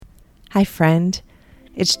Hi, friend.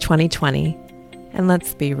 It's 2020, and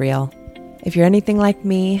let's be real. If you're anything like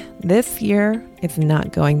me, this year is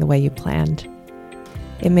not going the way you planned.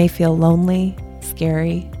 It may feel lonely,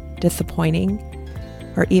 scary, disappointing,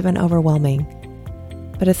 or even overwhelming.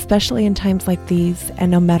 But especially in times like these,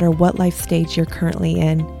 and no matter what life stage you're currently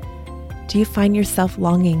in, do you find yourself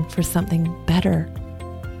longing for something better,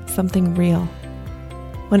 something real?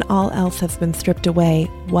 When all else has been stripped away,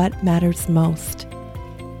 what matters most?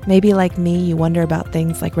 Maybe like me, you wonder about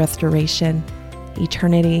things like restoration,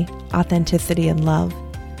 eternity, authenticity, and love.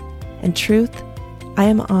 In truth, I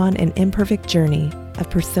am on an imperfect journey of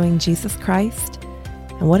pursuing Jesus Christ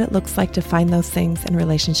and what it looks like to find those things in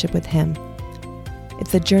relationship with Him.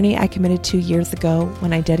 It's a journey I committed to years ago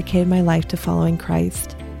when I dedicated my life to following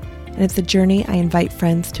Christ, and it's a journey I invite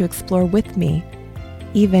friends to explore with me,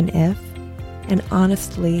 even if, and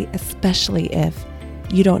honestly, especially if,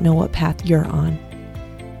 you don't know what path you're on.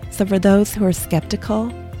 So for those who are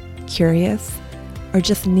skeptical, curious, or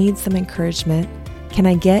just need some encouragement, can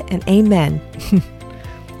I get an amen?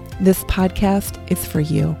 This podcast is for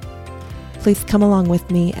you. Please come along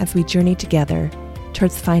with me as we journey together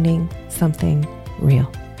towards finding something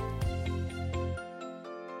real.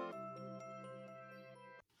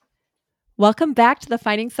 Welcome back to the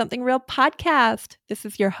Finding Something Real podcast. This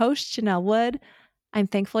is your host, Janell Wood. I'm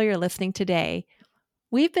thankful you're listening today.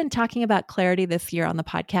 We've been talking about clarity this year on the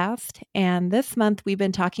podcast, and this month we've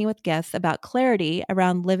been talking with guests about clarity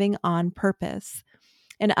around living on purpose.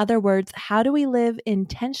 In other words, how do we live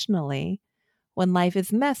intentionally when life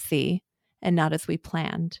is messy and not as we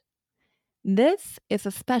planned? This is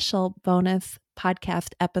a special bonus podcast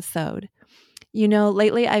episode. You know,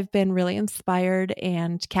 lately I've been really inspired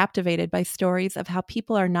and captivated by stories of how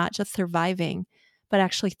people are not just surviving, but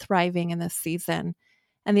actually thriving in this season.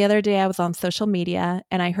 And the other day I was on social media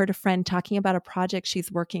and I heard a friend talking about a project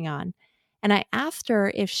she's working on. And I asked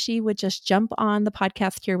her if she would just jump on the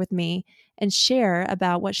podcast here with me and share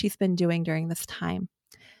about what she's been doing during this time.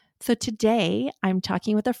 So today I'm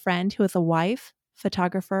talking with a friend who is a wife,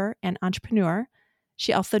 photographer, and entrepreneur.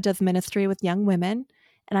 She also does ministry with young women.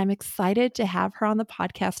 And I'm excited to have her on the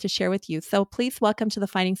podcast to share with you. So please welcome to the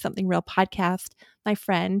Finding Something Real podcast, my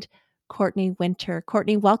friend, Courtney Winter.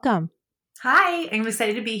 Courtney, welcome. Hi, I'm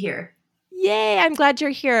excited to be here. Yay, I'm glad you're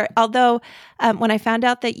here. Although when I found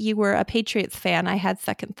out that you were a Patriots fan, I had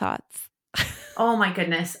second thoughts. Oh my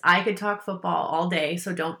goodness, I could talk football all day,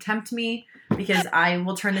 so don't tempt me because I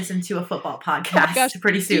will turn this into a football podcast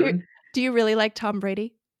pretty soon. Do you really like Tom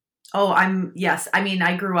Brady? Oh, yes. I mean,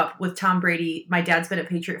 I grew up with Tom Brady. My dad's been a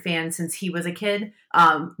Patriot fan since he was a kid.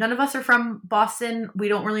 None of us are from Boston. We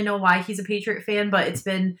don't really know why he's a Patriot fan, but it's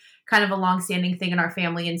been kind of a long-standing thing in our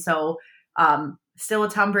family. And so still a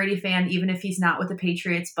Tom Brady fan, even if he's not with the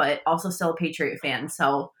Patriots, but also still a Patriot fan.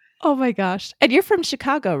 So, oh my gosh. And you're from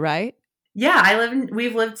Chicago, right? Yeah,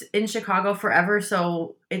 we've lived in Chicago forever.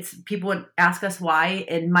 So people would ask us why.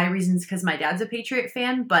 And my reason is because my dad's a Patriot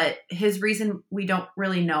fan, but his reason we don't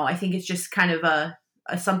really know. I think it's just kind of a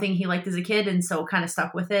something he liked as a kid. And so kind of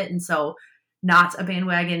stuck with it. And so not a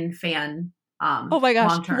bandwagon fan. Oh my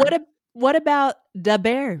gosh. What about the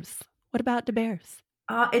Bears? What about the Bears?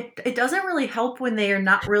 It doesn't really help when they are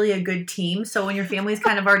not really a good team. So when your family's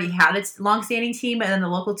kind of already had its longstanding team and then the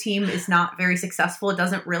local team is not very successful, it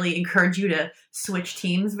doesn't really encourage you to switch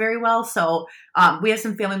teams very well. So we have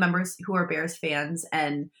some family members who are Bears fans,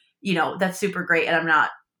 and you know that's super great. And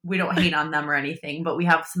we don't hate on them or anything, but we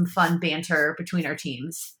have some fun banter between our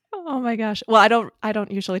teams. Oh my gosh! Well, I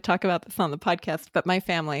don't usually talk about this on the podcast, but my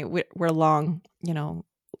family we're long,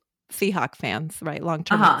 Seahawk fans, right?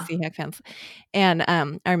 Long-term Seahawk fans. And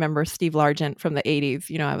I remember Steve Largent from the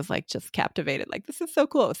 80s, I was like just captivated. Like, this is so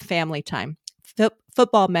cool. It was family time.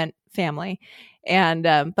 Football meant family. And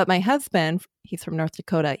but my husband, he's from North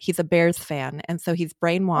Dakota. He's a Bears fan. And so he's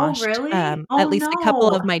brainwashed at least a couple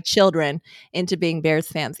of my children into being Bears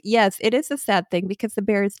fans. Yes, it is a sad thing because the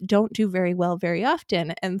Bears don't do very well very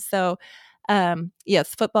often. And so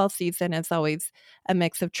yes, football season is always a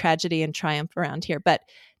mix of tragedy and triumph around here. But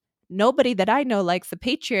nobody that I know likes the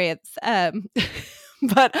Patriots,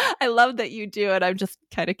 but I love that you do, and I'm just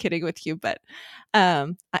kind of kidding with you. But I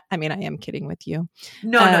am kidding with you.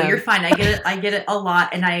 No, you're fine. I get it a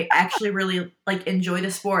lot, and I actually really enjoy the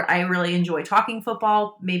sport. I really enjoy talking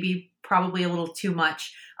football, probably a little too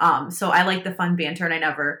much. So I like the fun banter, and I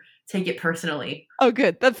never take it personally. Oh,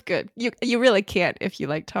 good. That's good. You really can't if you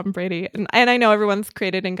like Tom Brady, and I know everyone's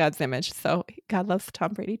created in God's image, so God loves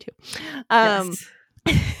Tom Brady too. Yes.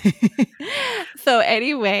 So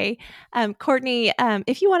anyway, Courtney,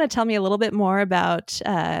 if you want to tell me a little bit more about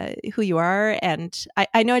who you are, and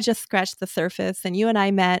I know I just scratched the surface, and you and I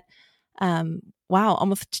met Wow,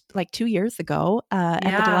 almost like 2 years ago at the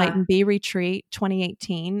Delight Yeah. and Be Retreat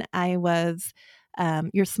 2018. I was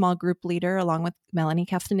your small group leader along with Melanie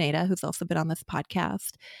Castaneda, who's also been on this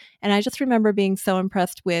podcast. And I just remember being so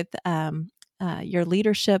impressed with your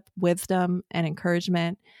leadership, wisdom, and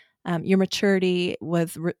encouragement. Your maturity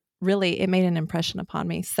was really, it made an impression upon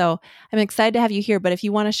me. So I'm excited to have you here. But if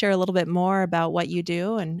you want to share a little bit more about what you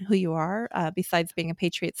do and who you are, besides being a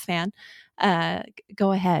Patriots fan,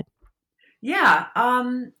 go ahead. Yeah.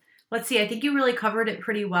 Let's see. I think you really covered it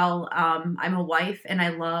pretty well. I'm a wife and I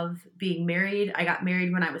love being married. I got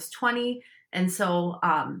married when I was 20. And so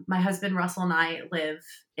my husband Russell and I live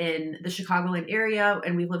in the Chicagoland area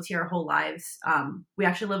and we've lived here our whole lives. We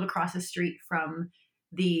actually live across the street from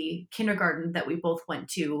the kindergarten that we both went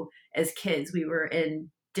to as kids. We were in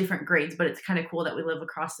different grades, but it's kind of cool that we live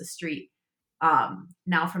across the street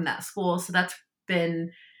now from that school. So that's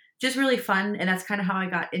been just really fun. And that's kind of how I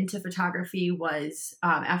got into photography was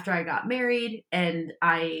after I got married and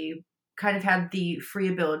I kind of had the free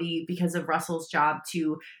ability because of Russell's job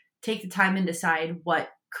to take the time and decide what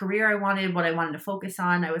career I wanted, what I wanted to focus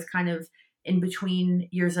on. I was kind of in between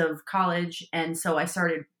years of college. And so I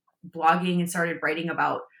started blogging and started writing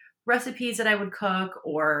about recipes that I would cook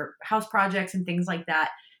or house projects and things like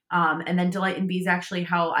that. And then Delight and Be is actually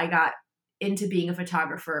how I got into being a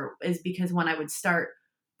photographer is because when I would start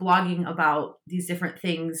blogging about these different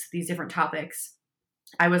things, these different topics,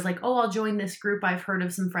 I was like, oh, I'll join this group. I've heard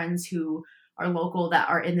of some friends who are local that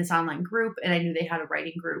are in this online group, and I knew they had a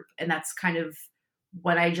writing group. And that's kind of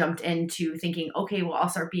when I jumped into thinking, okay, well, I'll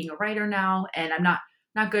start being a writer now. And I'm not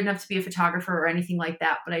good enough to be a photographer or anything like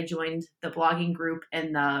that, but I joined the blogging group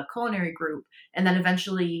and the culinary group. And then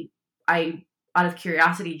eventually I, out of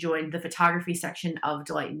curiosity, joined the photography section of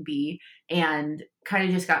Delight and Be and kind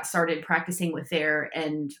of just got started practicing with there.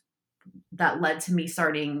 And that led to me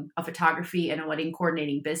starting a photography and a wedding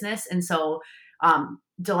coordinating business. And so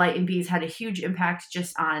Delight and Bees had a huge impact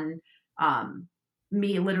just on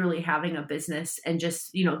me literally having a business and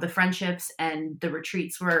just, you know, the friendships and the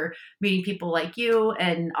retreats where meeting people like you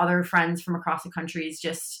and other friends from across the country has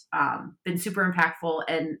just been super impactful.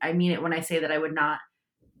 And I mean it when I say that I would not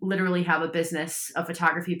literally have a business, a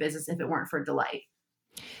photography business, if it weren't for Delight.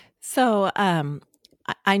 So,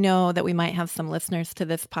 I know that we might have some listeners to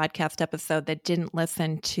this podcast episode that didn't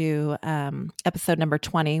listen to episode number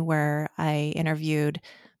 20, where I interviewed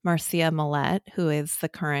Marcia Millette, who is the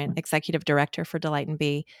current executive director for Delight and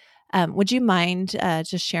Be. Would you mind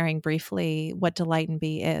just sharing briefly what Delight and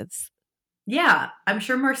Be is? Yeah, I'm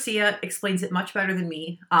sure Marcia explains it much better than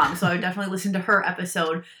me. So I would definitely listen to her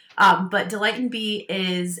episode. But Delight and Be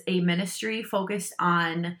is a ministry focused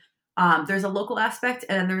on, there's a local aspect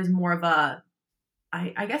and then there's more of a,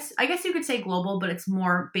 I guess you could say global, but it's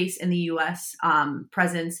more based in the US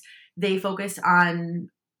presence. They focus on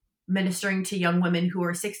ministering to young women who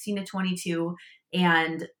are 16 to 22,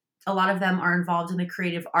 and a lot of them are involved in the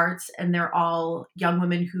creative arts, and they're all young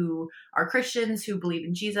women who are Christians who believe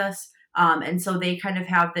in Jesus. And so they kind of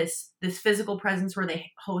have this physical presence where they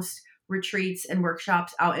host retreats and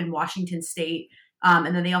workshops out in Washington State.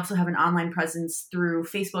 And then they also have an online presence through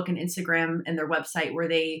Facebook and Instagram and their website where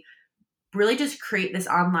they really just create this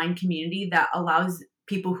online community that allows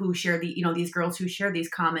people who share these girls who share these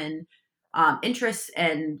common interests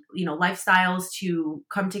and, lifestyles to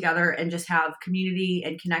come together and just have community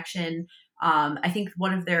and connection. I think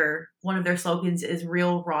one of their slogans is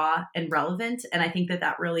real, raw, and relevant. And I think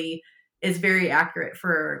that really is very accurate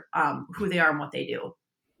for who they are and what they do.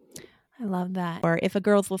 I love that. Or if a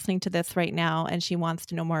girl's listening to this right now and she wants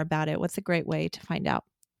to know more about it, what's a great way to find out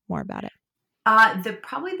more about it?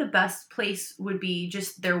 Probably the best place would be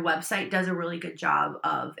just their website does a really good job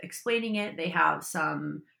of explaining it. They have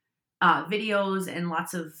some videos and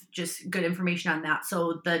lots of just good information on that.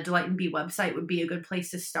 So the Delight and Be website would be a good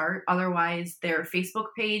place to start. Otherwise, their Facebook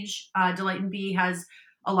page, Delight and Be, has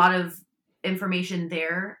a lot of information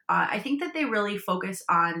there. I think that they really focus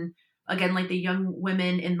on, again, like the young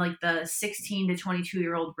women in like the 16 to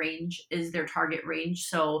 22-year-old range is their target range.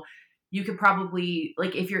 So you could probably,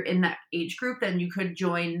 like, if you're in that age group, then you could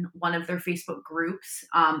join one of their Facebook groups,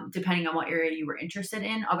 depending on what area you were interested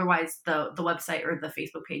in. Otherwise, the website or the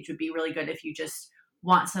Facebook page would be really good if you just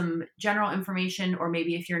want some general information, or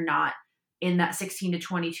maybe if you're not in that 16 to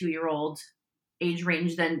 22-year-old age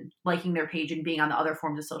range, then liking their page and being on the other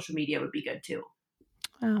forms of social media would be good too.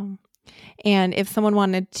 Oh. And if someone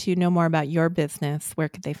wanted to know more about your business, where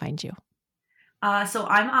could they find you? So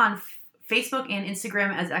I'm on Facebook and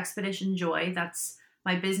Instagram as Expedition Joy. That's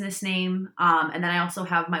my business name. And then I also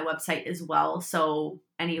have my website as well. So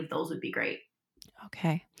any of those would be great.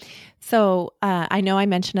 Okay. So I know I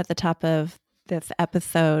mentioned at the top of this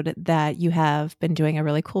episode that you have been doing a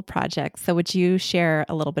really cool project. So would you share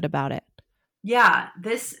a little bit about it? Yeah,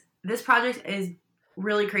 this project is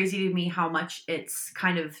really crazy to me how much it's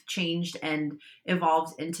kind of changed and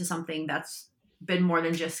evolved into something that's been more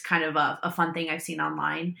than just kind of a fun thing I've seen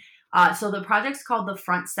online. So the project's called the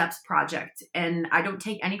Front Steps Project, and I don't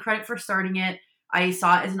take any credit for starting it. I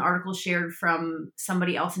saw it as an article shared from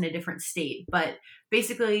somebody else in a different state, but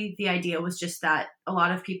basically the idea was just that a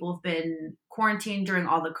lot of people have been quarantined during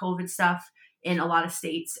all the COVID stuff in a lot of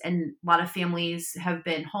states, and a lot of families have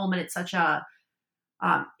been home, and it's such a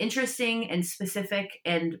interesting and specific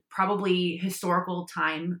and probably historical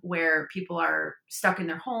time where people are stuck in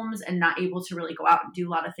their homes and not able to really go out and do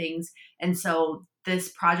a lot of things. And so this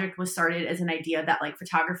project was started as an idea that like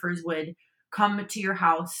photographers would come to your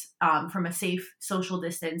house from a safe social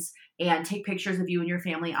distance and take pictures of you and your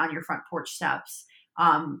family on your front porch steps.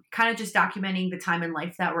 Kind of just documenting the time in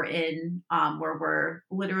life that we're in, where we're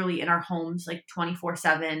literally in our homes like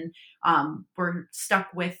 24/7. We're stuck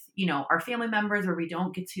with, our family members, where we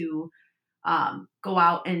don't get to go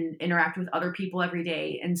out and interact with other people every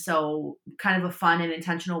day. And so kind of a fun and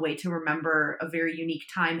intentional way to remember a very unique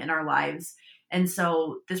time in our lives. And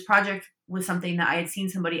so this project was something that I had seen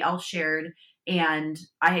somebody else shared, and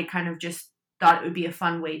I had kind of just thought it would be a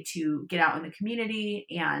fun way to get out in the community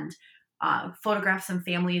and photograph some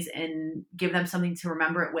families and give them something to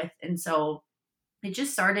remember it with. And so it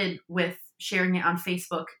just started with sharing it on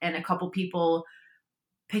Facebook and a couple people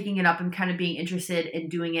picking it up and kind of being interested in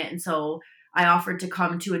doing it. And so I offered to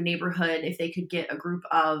come to a neighborhood if they could get a group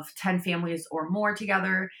of 10 families or more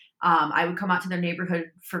together. I would come out to their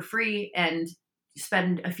neighborhood for free and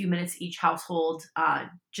spend a few minutes each household,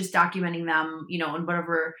 just documenting them, in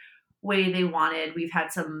whatever way they wanted. We've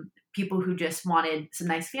had some people who just wanted some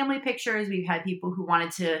nice family pictures. We've had people who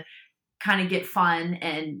wanted to kind of get fun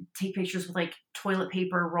and take pictures with like toilet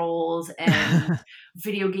paper rolls and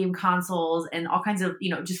video game consoles and all kinds of,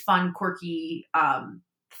 just fun, quirky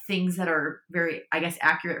things that are very, I guess,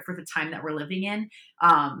 accurate for the time that we're living in.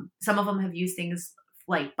 Some of them have used things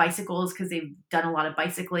like bicycles because they've done a lot of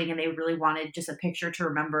bicycling and they really wanted just a picture to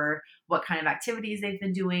remember what kind of activities they've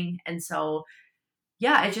been doing. And so,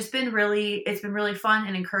 yeah, it's been really fun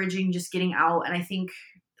and encouraging just getting out. And I think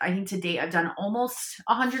to date I've done almost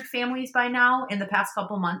 100 families by now in the past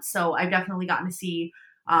couple months. So I've definitely gotten to see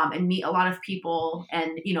and meet a lot of people,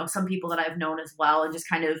 and some people that I've known as well, and just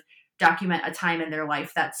kind of document a time in their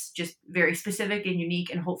life that's just very specific and unique.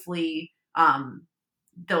 And hopefully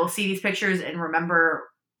they'll see these pictures and remember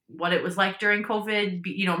what it was like during COVID.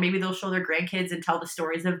 Maybe they'll show their grandkids and tell the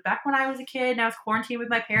stories of back when I was a kid and I was quarantined with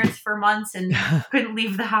my parents for months and couldn't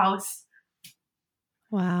leave the house.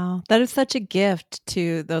 Wow. That is such a gift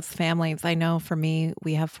to those families. I know for me,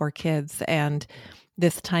 we have 4 kids, and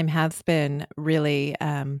this time has been really,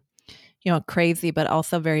 crazy, but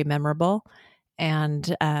also very memorable.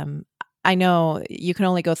 And I know you can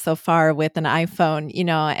only go so far with an iPhone,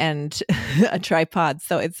 and a tripod.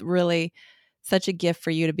 So it's really such a gift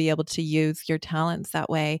for you to be able to use your talents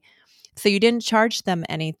that way. So you didn't charge them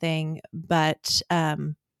anything, but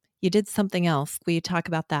you did something else. Will you talk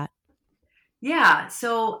about that? Yeah.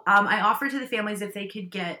 So I offered to the families if they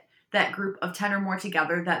could get that group of 10 or more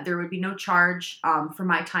together, that there would be no charge for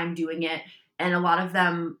my time doing it. And a lot of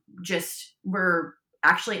them just were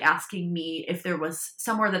actually asking me if there was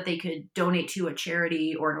somewhere that they could donate to, a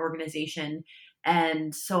charity or an organization.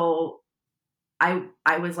 And so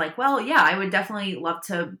I was like, well, yeah, I would definitely love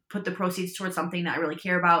to put the proceeds towards something that I really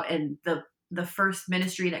care about. And the first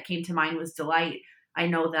ministry that came to mind was Delight. I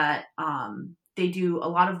know that they do a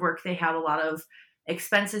lot of work. They have a lot of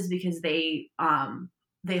expenses because they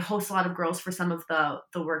host a lot of girls for some of the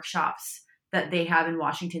workshops that they have in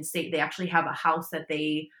Washington State. They actually have a house that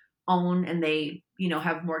they own, and they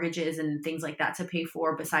have mortgages and things like that to pay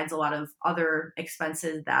for, besides a lot of other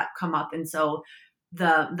expenses that come up. And so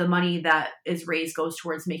the money that is raised goes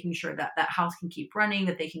towards making sure that that house can keep running,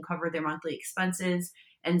 that they can cover their monthly expenses.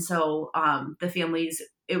 And so the families,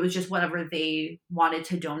 it was just whatever they wanted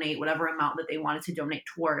to donate, whatever amount that they wanted to donate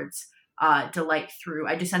towards Delight through.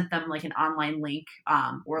 I just sent them like an online link,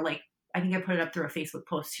 or like I think I put it up through a Facebook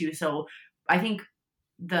post too. So I think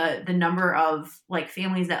the number of like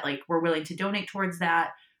families that like were willing to donate towards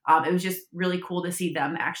that, it was just really cool to see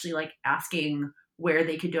them actually like asking where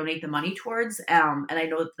they could donate the money towards. And I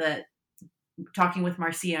know that talking with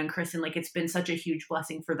Marcia and Kristen, like it's been such a huge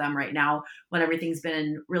blessing for them right now when everything's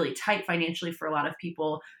been really tight financially for a lot of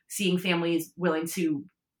people. Seeing families willing to,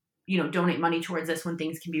 donate money towards this when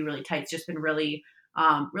things can be really tight, it's just been really,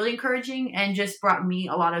 really encouraging, and just brought me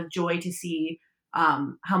a lot of joy to see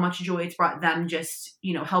how much joy it's brought them just,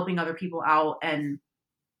 helping other people out and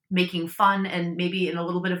making fun and maybe in a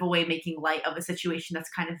little bit of a way making light of a situation that's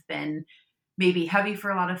kind of been maybe heavy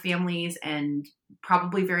for a lot of families and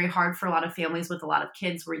probably very hard for a lot of families with a lot of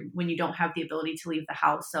kids when you don't have the ability to leave the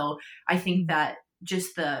house. So I think that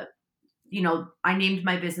just I named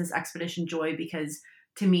my business Expedition Joy because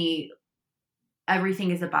to me,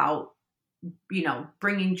 everything is about,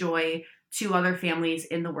 bringing joy to other families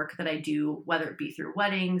in the work that I do, whether it be through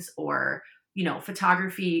weddings or,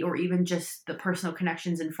 photography or even just the personal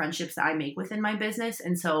connections and friendships that I make within my business.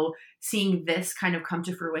 And so seeing this kind of come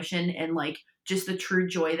to fruition and like just the true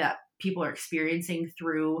joy that people are experiencing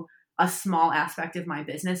through a small aspect of my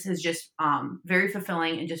business is just very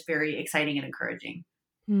fulfilling and just very exciting and encouraging.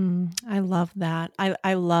 I love that.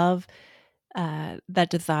 I love that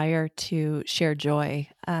desire to share joy.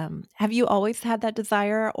 Have you always had that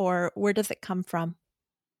desire, or where does it come from?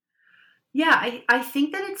 Yeah, I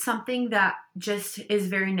think that it's something that just is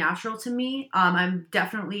very natural to me. I'm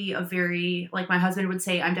definitely like my husband would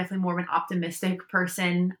say, I'm definitely more of an optimistic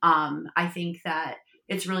person. I think that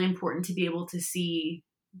it's really important to be able to see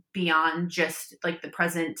beyond just like the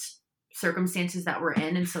present circumstances that we're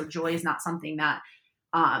in. And so joy is not something that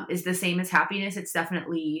is the same as happiness. It's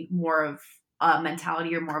definitely more of a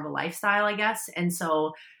mentality or more of a lifestyle, I guess. And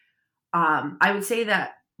so I would say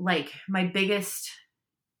that like my biggest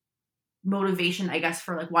motivation, I guess,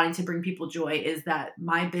 for like wanting to bring people joy is that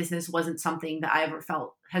my business wasn't something that I ever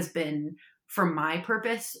felt has been for my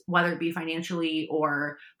purpose, whether it be financially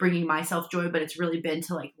or bringing myself joy, but it's really been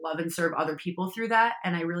to like love and serve other people through that.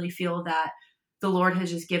 And I really feel that the Lord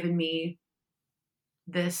has just given me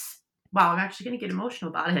this. Wow, I'm actually going to get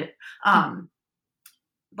emotional about it.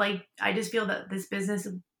 Like I just feel that this business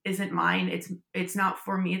isn't mine. It's not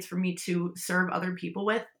for me. It's for me to serve other people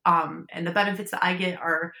with. And the benefits that I get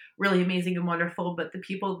are really amazing and wonderful. But the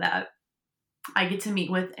people that I get to meet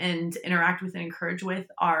with and interact with and encourage with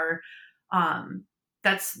are,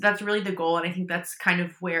 that's really the goal. And I think that's kind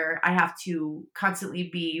of where I have to constantly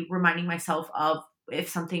be reminding myself of if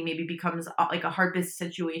something maybe becomes like a hard business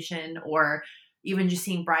situation or even just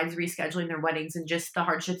seeing brides rescheduling their weddings and just the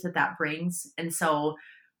hardships that that brings. And so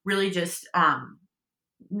really just,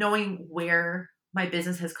 knowing where my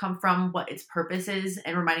business has come from, what its purpose is,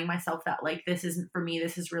 and reminding myself that like this isn't for me,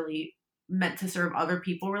 this is really meant to serve other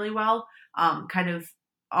people really well, kind of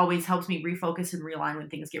always helps me refocus and realign when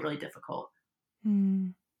things get really difficult.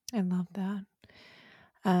 I love that.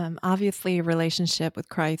 Obviously, a relationship with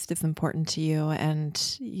Christ is important to you,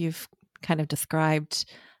 and you've kind of described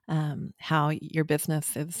how your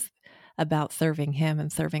business is about serving Him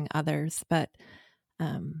and serving others. But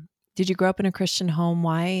did you grow up in a Christian home?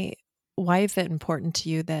 Why is it important to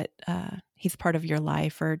you that He's part of your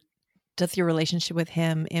life, or does your relationship with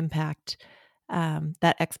Him impact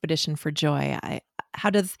that expedition for joy? How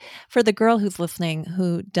does, for the girl who's listening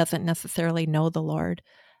who doesn't necessarily know the Lord,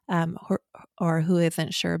 or who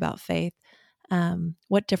isn't sure about faith,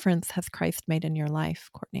 what difference has Christ made in your life,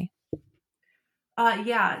 Courtney?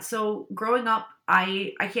 Yeah. So growing up,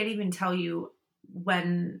 I can't even tell you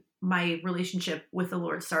when my relationship with the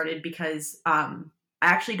Lord started because I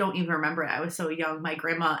actually don't even remember it. I was so young. My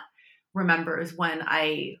grandma remembers when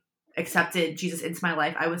I accepted Jesus into my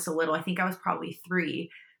life. I was so little. I think I was probably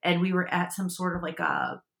 3, and we were at some sort of like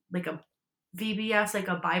a VBS, like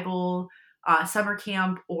a Bible summer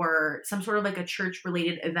camp or some sort of like a church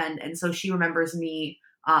related event. And so she remembers me.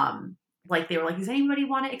 Like they were like, does anybody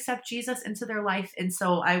want to accept Jesus into their life? And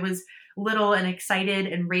so I was little and excited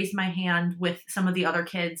and raised my hand with some of the other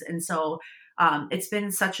kids. And so it's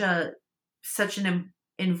been such an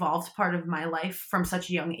involved part of my life from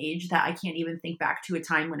such a young age that I can't even think back to a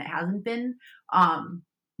time when it hasn't been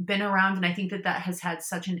around. And I think that that has had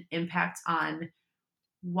such an impact on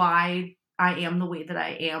why I am the way that I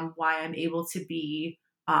am, why I'm able to be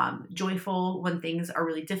joyful when things are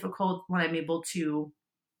really difficult, when I'm able to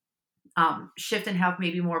shift and have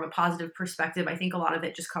maybe more of a positive perspective. I think a lot of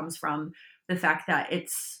it just comes from the fact that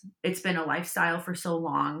it's been a lifestyle for so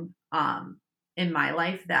long in my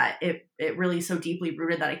life that it really is so deeply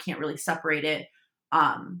rooted that I can't really separate it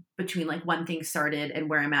between like when things started and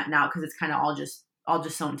where I'm at now, because it's kind of all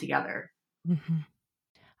just sewn together. Mm-hmm.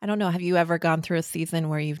 I don't know. Have you ever gone through a season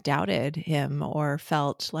where you've doubted Him or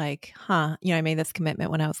felt like, I made this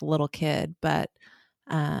commitment when I was a little kid, but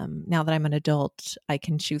now that I'm an adult, I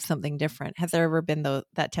can choose something different. Has there ever been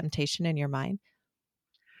that temptation in your mind?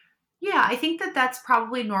 Yeah, I think that that's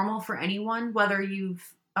probably normal for anyone, whether you've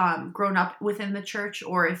grown up within the church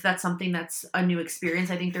or if that's something that's a new experience.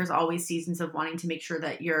 I think there's always seasons of wanting to make sure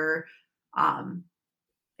that you're um,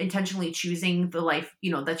 intentionally choosing the life,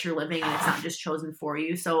 that you're living, and it's not just chosen for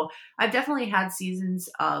you. So I've definitely had seasons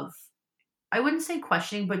of, I wouldn't say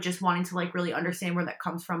questioning, but just wanting to like really understand where that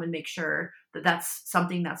comes from and make sure that that's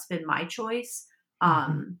something that's been my choice.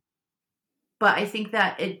 Mm-hmm. But I think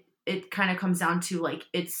that it kind of comes down to like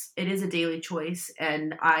it is a daily choice,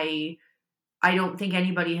 and I don't think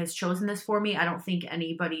anybody has chosen this for me. I don't think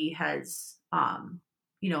anybody has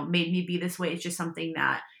made me be this way. It's just something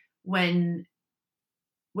that when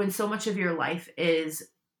so much of your life is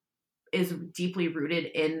deeply rooted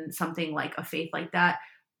in something like a faith like that,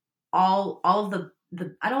 all of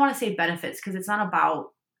the I don't want to say benefits, because it's not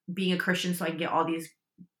about being a Christian so I can get all these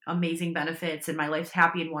amazing benefits and my life's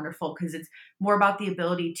happy and wonderful, because it's more about the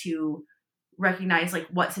ability to recognize like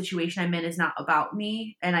what situation I'm in is not about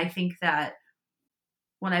me. And I think that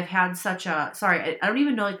when I've had such a, sorry, I don't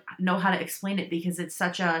even know how to explain it, because it's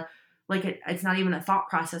such a, like it's not even a thought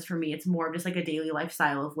process for me. It's more of just like a daily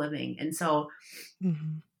lifestyle of living. And so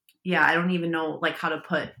Mm-hmm. yeah, I don't even know like how to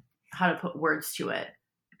put words to it.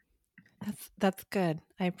 That's good.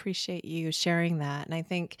 I appreciate you sharing that. And I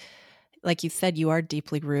think, like you said, you are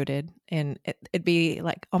deeply rooted, and it'd be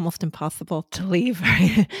like almost impossible to leave,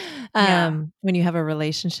 right? Yeah. When you have a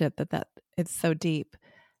relationship that it's so deep.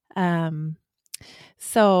 Um,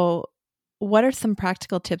 so what are some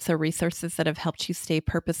practical tips or resources that have helped you stay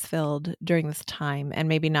purpose-filled during this time and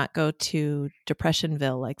maybe not go to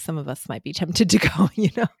Depressionville like some of us might be tempted to go,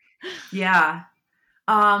 Yeah.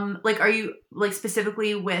 Like, are you like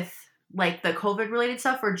specifically with like the COVID related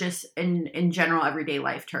stuff, or just in general everyday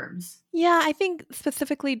life terms? Yeah, I think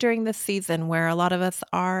specifically during this season where a lot of us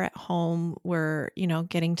are at home, we're,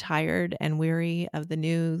 getting tired and weary of the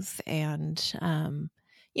news. And,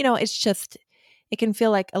 it's just, it can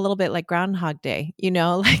feel like a little bit like Groundhog Day,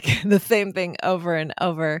 like the same thing over and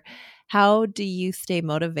over. How do you stay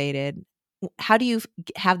motivated? How do you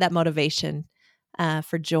have that motivation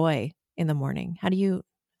for joy in the morning? How do you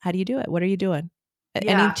do it? What are you doing? Any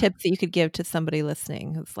Yeah. tips that you could give to somebody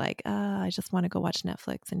listening who's like, I just want to go watch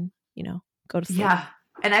Netflix and, go to sleep? Yeah.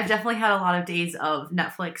 And I've definitely had a lot of days of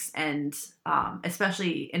Netflix, and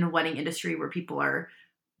especially in a wedding industry where people are,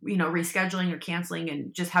 rescheduling or canceling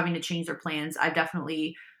and just having to change their plans. I've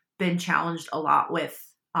definitely been challenged a lot with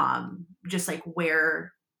just like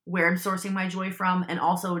where I'm sourcing my joy from, and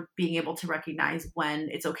also being able to recognize when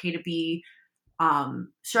it's okay to be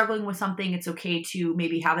struggling with something. It's okay to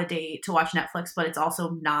maybe have a day to watch Netflix, but it's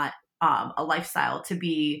also not a lifestyle to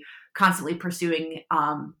be constantly pursuing.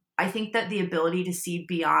 I think that the ability to see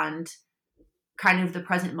beyond kind of the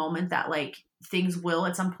present moment, that like things will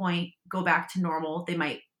at some point go back to normal. They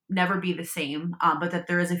might never be the same, but that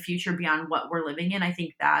there is a future beyond what we're living in. I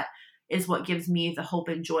think that is what gives me the hope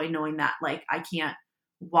and joy, knowing that like I can't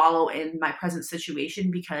wallow in my present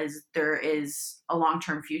situation because there is a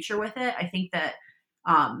long-term future with it. I think that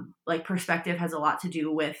like perspective has a lot to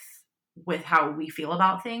do with how we feel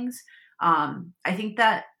about things. I think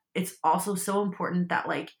that it's also so important that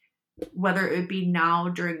like whether it be now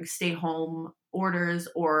during stay home orders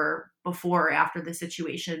or before or after the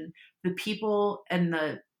situation, the people and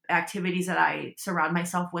the activities that I surround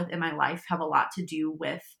myself with in my life have a lot to do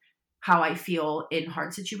with how I feel in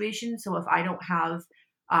hard situations. So if I don't have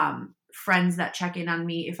friends that check in on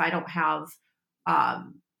me, if I don't have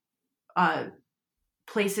um, uh,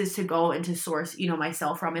 places to go and to source,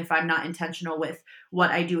 myself from, if I'm not intentional with what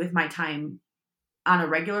I do with my time on a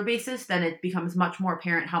regular basis, then it becomes much more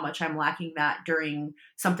apparent how much I'm lacking that during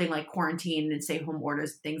something like quarantine and stay home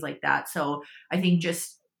orders, things like that. So I think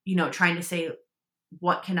just, trying to say,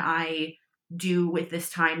 what can I do with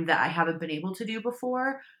this time that I haven't been able to do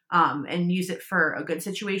before, and use it for a good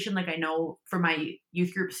situation. Like I know for my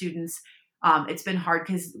youth group students, it's been hard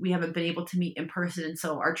because we haven't been able to meet in person. And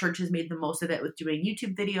so our church has made the most of it with doing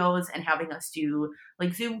YouTube videos and having us do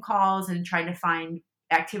like Zoom calls and trying to find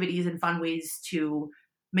activities and fun ways to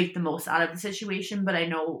make the most out of the situation. But I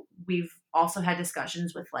know we've also had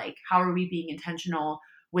discussions with like, how are we being intentional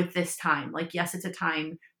with this time? Like, yes, it's a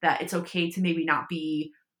time that it's okay to maybe not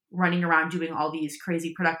be running around doing all these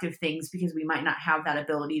crazy productive things because we might not have that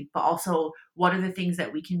ability, but also what are the things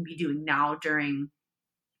that we can be doing now during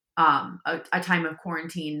a time of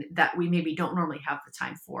quarantine that we maybe don't normally have the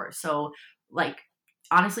time for. So like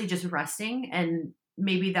honestly just resting, and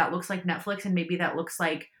maybe that looks like Netflix, and maybe that looks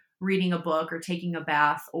like reading a book or taking a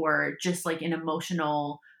bath or just like an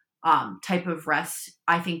emotional type of rest.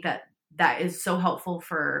 I think that that is so helpful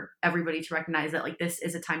for everybody to recognize that like this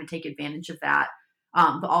is a time to take advantage of that.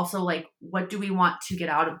 But also like, what do we want to get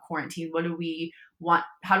out of quarantine? What do we want?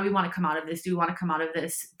 How do we want to come out of this? Do we want to come out of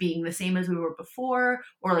this being the same as we were before?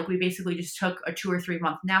 Or like we basically just took a 2 or 3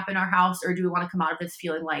 month nap in our house? Or do we want to come out of this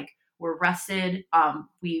feeling like we're rested?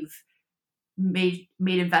 We've made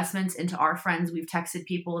investments into our friends. We've texted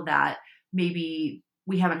people that maybe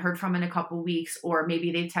we haven't heard from in a couple weeks, or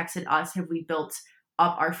maybe they've texted us. Have we built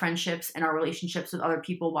up our friendships and our relationships with other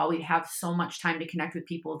people while we have so much time to connect with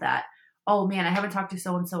people that, oh man, I haven't talked to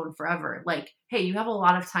so-and-so in forever. Like, hey, you have a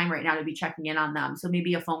lot of time right now to be checking in on them. So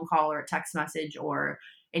maybe a phone call or a text message or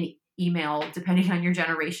an email, depending on your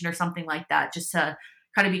generation or something like that, just to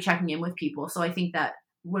kind of be checking in with people. So I think that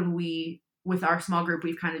with our small group,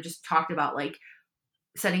 we've kind of just talked about like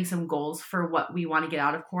setting some goals for what we want to get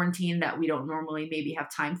out of quarantine that we don't normally maybe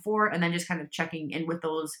have time for. And then just kind of checking in with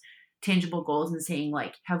those tangible goals and saying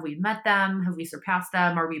like, have we met them? Have we surpassed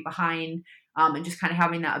them? Are we behind? And just kind of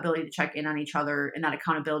having that ability to check in on each other, and that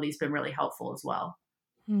accountability has been really helpful as well.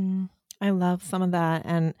 I love some of that.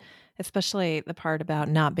 And especially the part about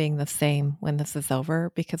not being the same when this is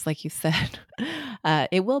over, because like you said,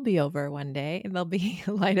 it will be over one day and there'll be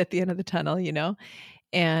light at the end of the tunnel,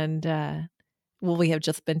 and will we have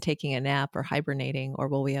just been taking a nap or hibernating, or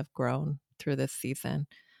will we have grown through this season?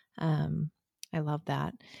 I love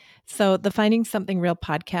that. So the Finding Something Real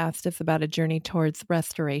podcast is about a journey towards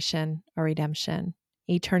restoration or redemption,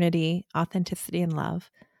 eternity, authenticity, and love.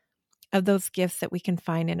 Of those gifts that we can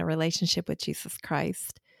find in a relationship with Jesus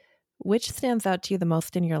Christ, which stands out to you the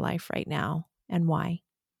most in your life right now, and why?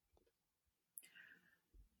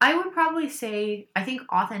 I would probably say, I think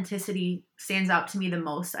authenticity stands out to me the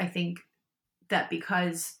most. I think that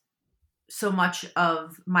because so much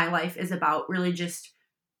of my life is about really just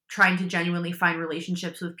trying to genuinely find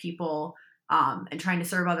relationships with people, and trying to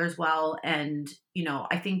serve others well. And,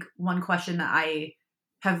 I think one question that I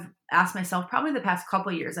have asked myself probably the past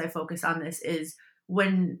couple of years, I focus on this, is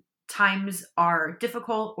when times are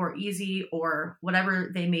difficult or easy or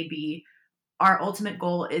whatever they may be, our ultimate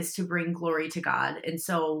goal is to bring glory to God. And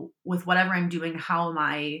so with whatever I'm doing, how am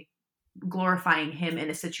I glorifying Him in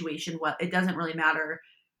a situation? Well, it doesn't really matter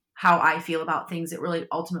how I feel about things. It really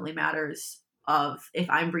ultimately matters of if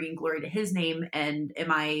I'm bringing glory to His name, and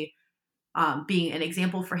am I being an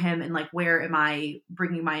example for Him, and like, where am I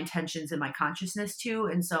bringing my intentions and my consciousness to?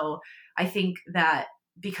 And so I think that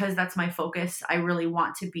because that's my focus, I really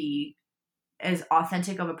want to be as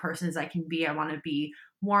authentic of a person as I can be. I want to be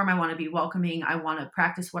warm. I want to be welcoming. I want to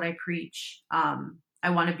practice what I preach. I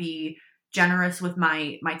want to be generous with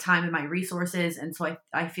my time and my resources. And so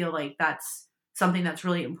I feel like that's something that's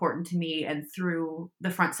really important to me. And through the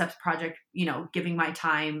Front Steps Project, giving my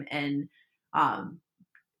time and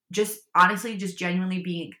just honestly, just genuinely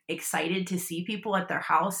being excited to see people at their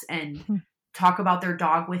house and talk about their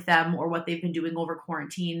dog with them, or what they've been doing over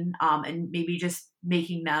quarantine, and maybe just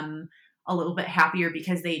making them a little bit happier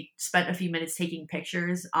because they spent a few minutes taking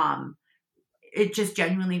pictures. It just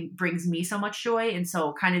genuinely brings me so much joy. And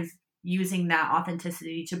so kind of using that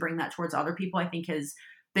authenticity to bring that towards other people, I think has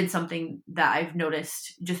been something that I've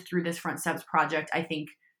noticed just through this Front Steps project. I think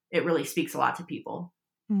it really speaks a lot to people.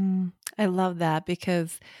 I love that,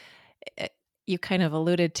 because you kind of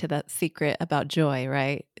alluded to that secret about joy,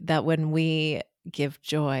 right? That when we give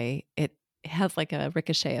joy, it has like a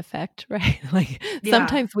ricochet effect, right? Like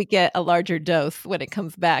sometimes we get a larger dose when it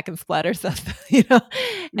comes back and splatters us,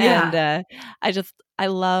 And I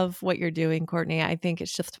love what you're doing, Courtney. I think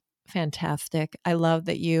it's just fantastic. I love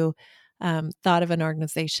that you thought of an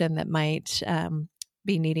organization that might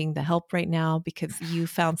be needing the help right now, because you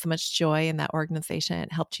found so much joy in that organization.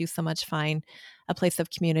 It helped you so much find a place of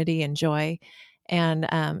community and joy. And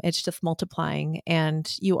it's just multiplying.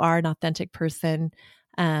 And you are an authentic person.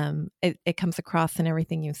 It comes across in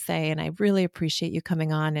everything you say. And I really appreciate you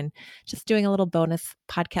coming on and just doing a little bonus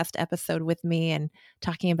podcast episode with me and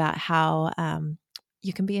talking about how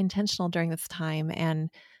you can be intentional during this time and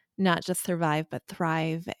not just survive, but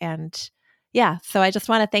thrive. And so I just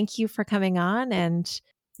want to thank you for coming on. And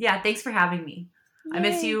thanks for having me. Yay. I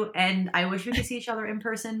miss you, and I wish we could see each other in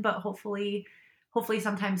person, but hopefully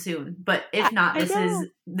sometime soon. But if not,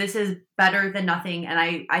 this is better than nothing. And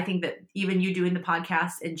I think that even you doing the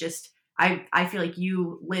podcast, and just I feel like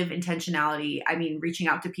you live intentionality. I mean, reaching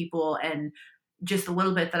out to people, and just a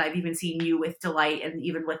little bit that I've even seen you with Delight, and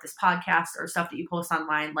even with this podcast or stuff that you post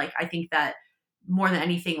online. Like, I think that more than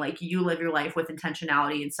anything, like, you live your life with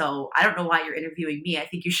intentionality. And so I don't know why you're interviewing me. I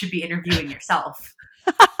think you should be interviewing yourself.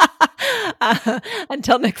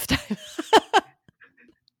 Until next time.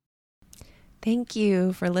 Thank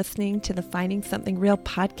you for listening to the Finding Something Real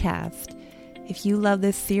podcast. If you love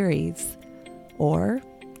this series, or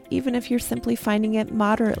even if you're simply finding it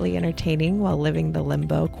moderately entertaining while living the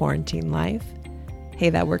limbo quarantine life. Hey,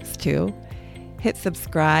 that works too. Hit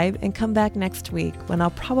subscribe and come back next week when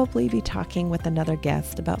I'll probably be talking with another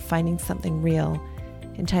guest about finding something real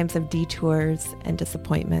in times of detours and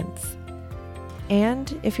disappointments.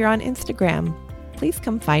 And if you're on Instagram, please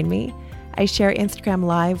come find me. I share Instagram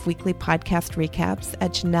Live weekly podcast recaps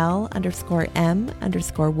at Janell_M_Wood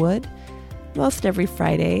most every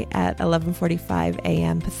Friday at 11:45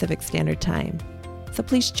 a.m. Pacific Standard Time. So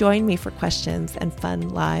please join me for questions and fun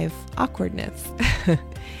live awkwardness.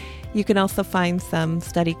 You can also find some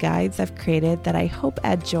study guides I've created that I hope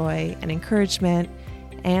add joy and encouragement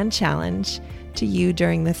and challenge to you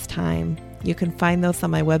during this time. You can find those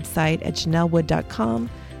on my website at janellwood.com.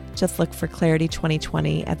 Just look for Clarity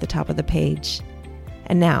 2020 at the top of the page.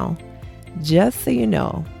 And now, just so you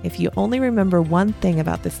know, if you only remember one thing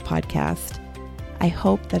about this podcast, I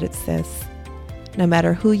hope that it's this. No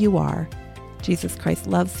matter who you are, Jesus Christ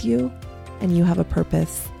loves you and you have a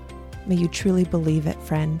purpose. May you truly believe it,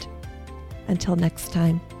 friend. Until next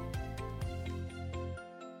time.